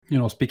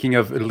Speaking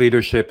of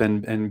leadership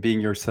and being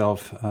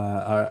yourself,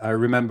 I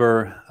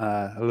remember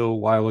a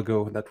little while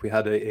ago that we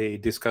had a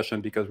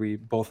discussion because we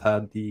both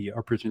had the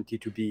opportunity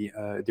to be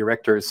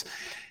directors.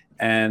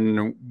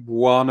 And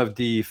one of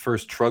the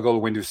first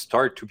struggle when you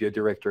start to be a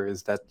director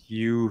is that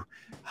you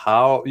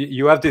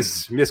have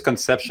this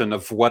misconception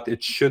of what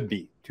it should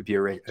be to be a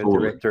Totally.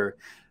 director.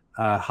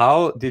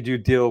 How did you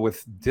deal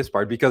with this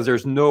part? Because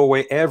there's no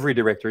way every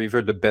director,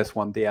 even the best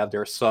one, they have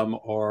their some,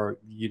 or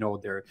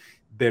they're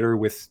better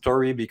with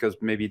story because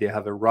maybe they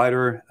have a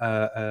writer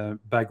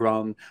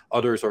background.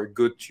 Others are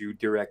good to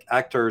direct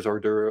actors,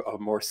 or they're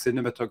more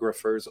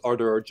cinematographers, or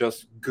they are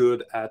just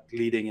good at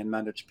leading and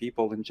manage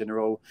people in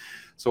general.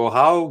 So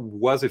how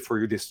was it for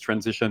you, this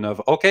transition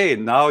of, okay,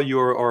 now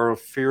you're our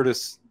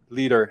fearless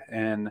leader,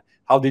 and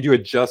how did you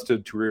adjust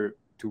it to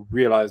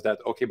realize that,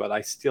 okay, but I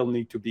still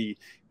need to be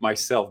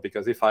myself,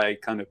 because if I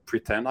kind of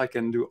pretend I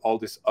can do all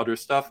this other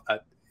stuff,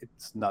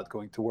 it's not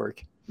going to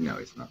work. No,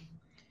 it's not.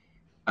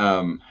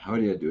 How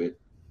do I do it?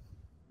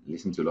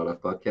 Listen to a lot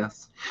of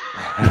podcasts.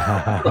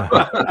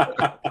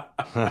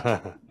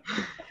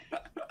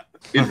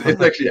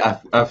 It's actually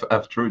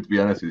I've true, to be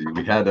honest with you.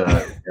 We had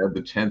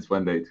the chance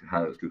one day to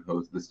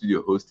host. The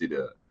studio hosted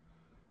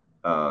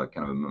a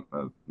kind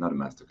of not a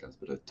masterclass,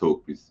 but a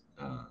talk with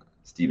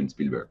Steven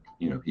Spielberg.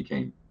 He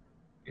came.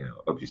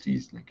 Obviously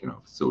he's like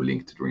so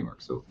linked to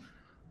DreamWorks, so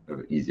I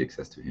have easy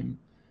access to him.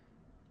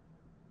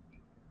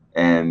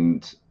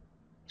 And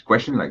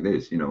question like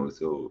this,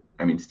 so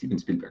I mean, Steven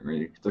Spielberg,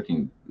 right?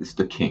 It's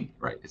the king,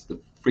 right? It's the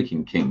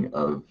freaking king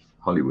of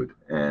Hollywood,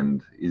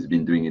 and he's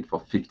been doing it for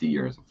 50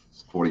 years,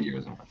 40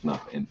 years, or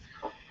not. And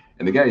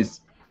the guy is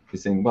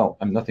saying, well,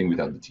 I'm nothing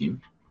without the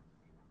team.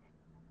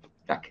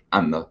 Like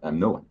I'm no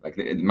one. Like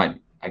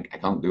I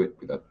can't do it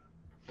without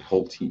the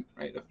whole team,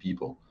 right? Of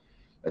people.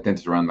 I tend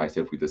to surround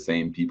myself with the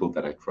same people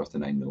that I trust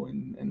and I know,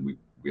 and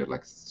we are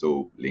like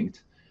so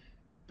linked.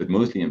 But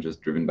mostly I'm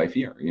just driven by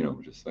fear,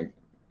 just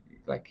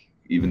like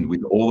even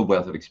with all the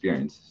wealth of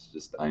experience,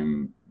 just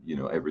I'm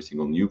every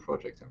single new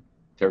project I'm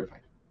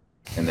terrified,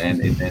 and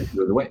then it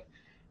goes away.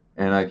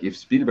 And like if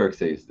Spielberg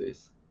says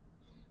this,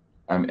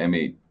 I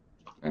may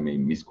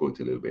misquote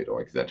a little bit or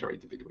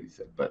exaggerate a bit what he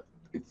said, but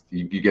it's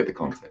you get the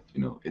concept.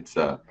 It's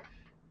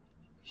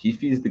he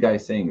feels the guy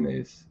saying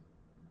this.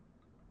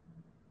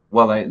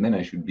 Well, then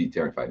I should be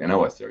terrified, and I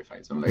was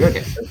terrified. So I'm like,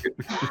 okay, that's good.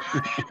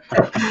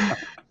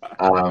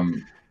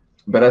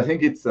 But I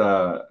think it's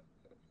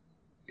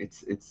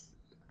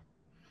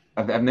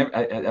I've never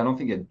I don't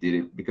think I did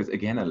it because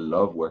again I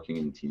love working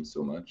in teams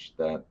so much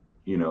that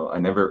I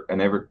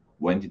never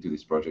went into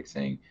this project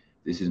saying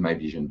this is my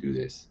vision, do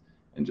this,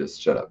 and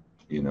just shut up.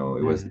 It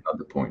was not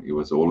the point. It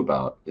was all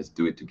about let's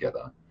do it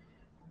together.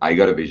 I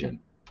got a vision.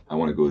 I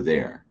want to go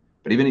there,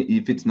 but even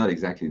if it's not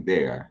exactly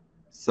there,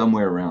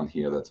 somewhere around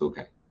here, that's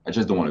okay. I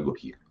just don't want to go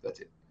here. That's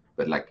it.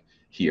 But like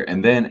here,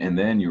 and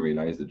then you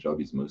realize the job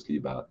is mostly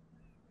about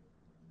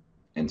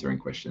answering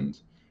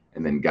questions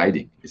and then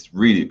guiding. It's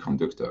really a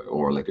conductor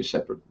or like a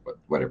shepherd,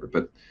 whatever.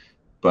 But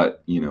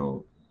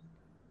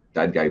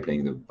that guy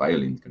playing the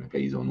violin is gonna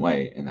play his own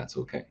way, and that's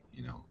okay.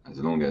 As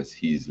long as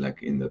he's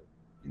like in the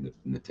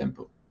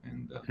tempo.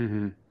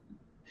 And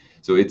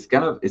so it's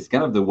kind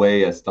of the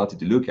way I started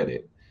to look at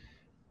it,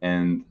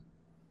 and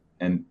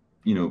and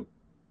you know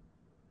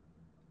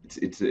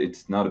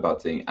it's not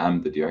about saying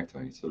I'm the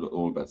director. It's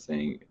all about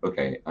saying,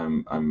 okay,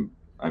 I'm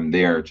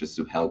there just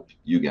to help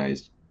you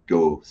guys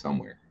go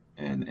somewhere,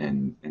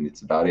 and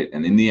it's about it.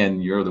 And in the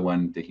end, you're the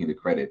one taking the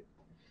credit,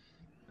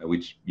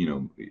 which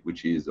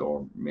is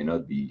or may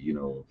not be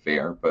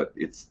fair, but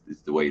it's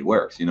the way it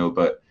works.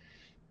 But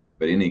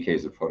in any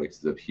case, the product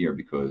is up here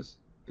because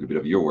a little bit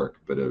of your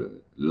work, but a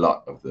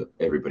lot of the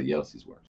everybody else's work.